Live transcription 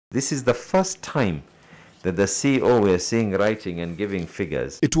This is the first time that the CEO we are seeing writing and giving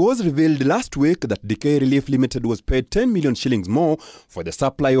figures. It was revealed last week that Deekay Relief Ltd was paid 10 million shillings more for the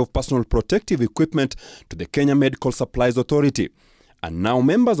supply of personal protective equipment to the Kenya Medical Supplies Authority. And now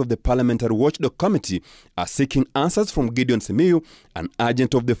members of the Parliamentary Watchdog Committee are seeking answers from Gideon Simiyu, an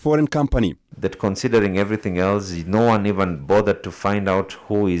agent of the foreign company. That considering everything else, no one even bothered to find out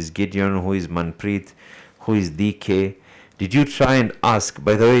who is Gideon, who is Manpreet, who is Deekay. Did you try and ask,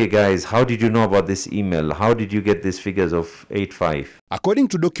 by the way, guys, how did you know about this email? How did you get these figures of 8.5? According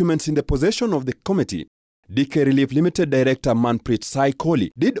to documents in the possession of the committee, Deekay Relief Ltd director Manpreet Sai Kohli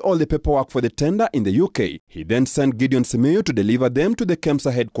did all the paperwork for the tender in the UK. He then sent Gideon Simiyu to deliver them to the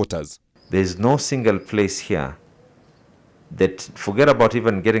KEMSA headquarters. There is no single place here that, forget about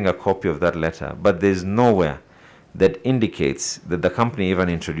even getting a copy of that letter, but there is nowhere that indicates that the company even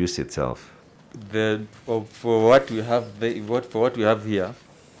introduced itself. For what we have here,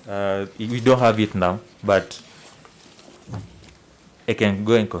 we don't have it now, but I can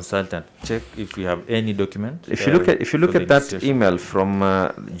go and consult and check if we have any document. If you look at that email from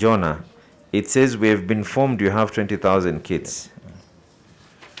Jonah, it says we have been informed you have 20,000 kits.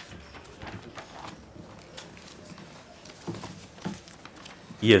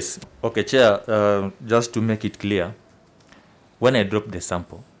 Yes. Okay, Chair. Just to make it clear, when I dropped the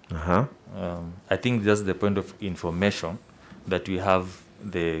sample, I think that's the point of information that we have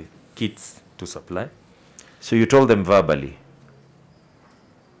the kits to supply. So you told them verbally?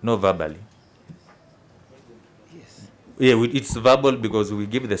 No, verbally. Yes. Yeah, it's verbal because we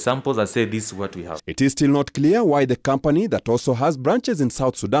give the samples and say this is what we have. It is still not clear why the company that also has branches in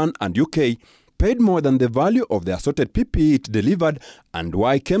South Sudan and UK paid more than the value of the assorted PPE it delivered, and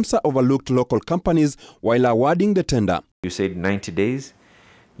why KEMSA overlooked local companies while awarding the tender. You said 90 days,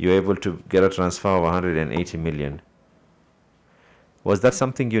 you were able to get a transfer of 180 million. Was that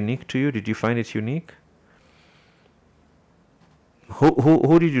something unique to you? Did you find it unique?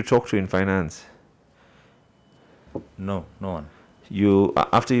 Who did you talk to in finance? No one. You,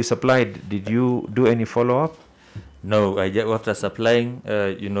 after you supplied, did you do any follow-up? No, after supplying,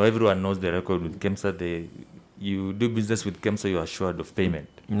 everyone knows the record with KEMSA. You do business with KEMSA, you are assured of payment.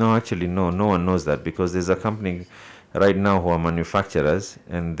 No, actually, no one knows that, because there's a company right now who are manufacturers,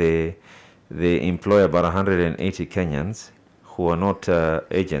 and they employ about 180 Kenyans who are not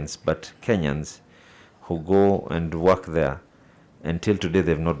agents, but Kenyans who go and work there. Until today,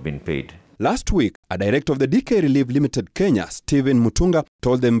 they've not been paid. Last week, a director of the Deekay Relief Ltd Kenya, Stephen Mutunga,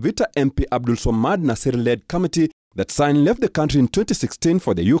 told the Mvita MP Abdul Somad Nasir-led committee that Sine left the country in 2016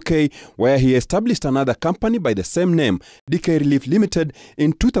 for the UK, where he established another company by the same name, Deekay Relief Ltd,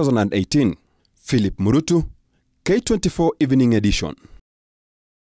 in 2018. Philip Murutu, K24 Evening Edition.